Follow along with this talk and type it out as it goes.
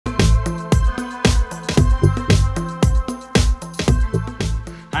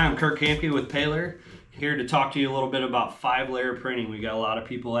Kurt Kahmke with Payler, here to talk to you a little bit about 5-layer printing. We got a lot of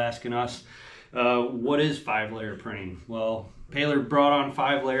people asking us, what is 5-layer printing? Well, Payler brought on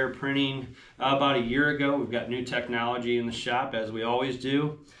 5-layer printing about a year ago. We've got new technology in the shop, as we always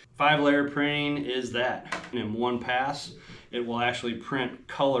do. 5-layer printing is that. In one pass, it will actually print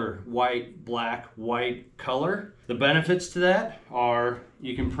color, white, black, white, color. The benefits to that are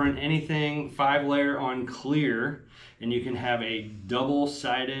you can print anything 5-layer on clear, and you can have a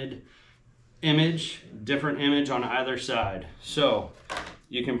double-sided image, different image on either side. So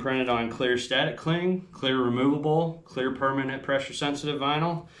you can print it on clear static cling, clear removable, clear permanent pressure sensitive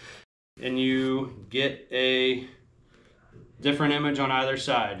vinyl, and you get a different image on either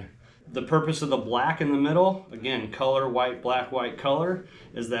side. The purpose of the black in the middle, again, color, white, black, white, color,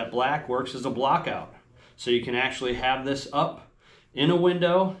 is that black works as a block out. So you can actually have this up in a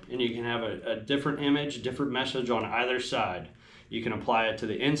window and you can have a different image, different message on either side. You can apply it to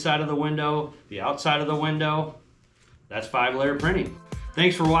the inside of the window, the outside of the window. That's 5-layer printing.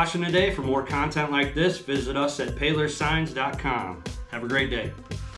 Thanks for watching today. For more content like this, visit us at paylersigns.com. Have a great day.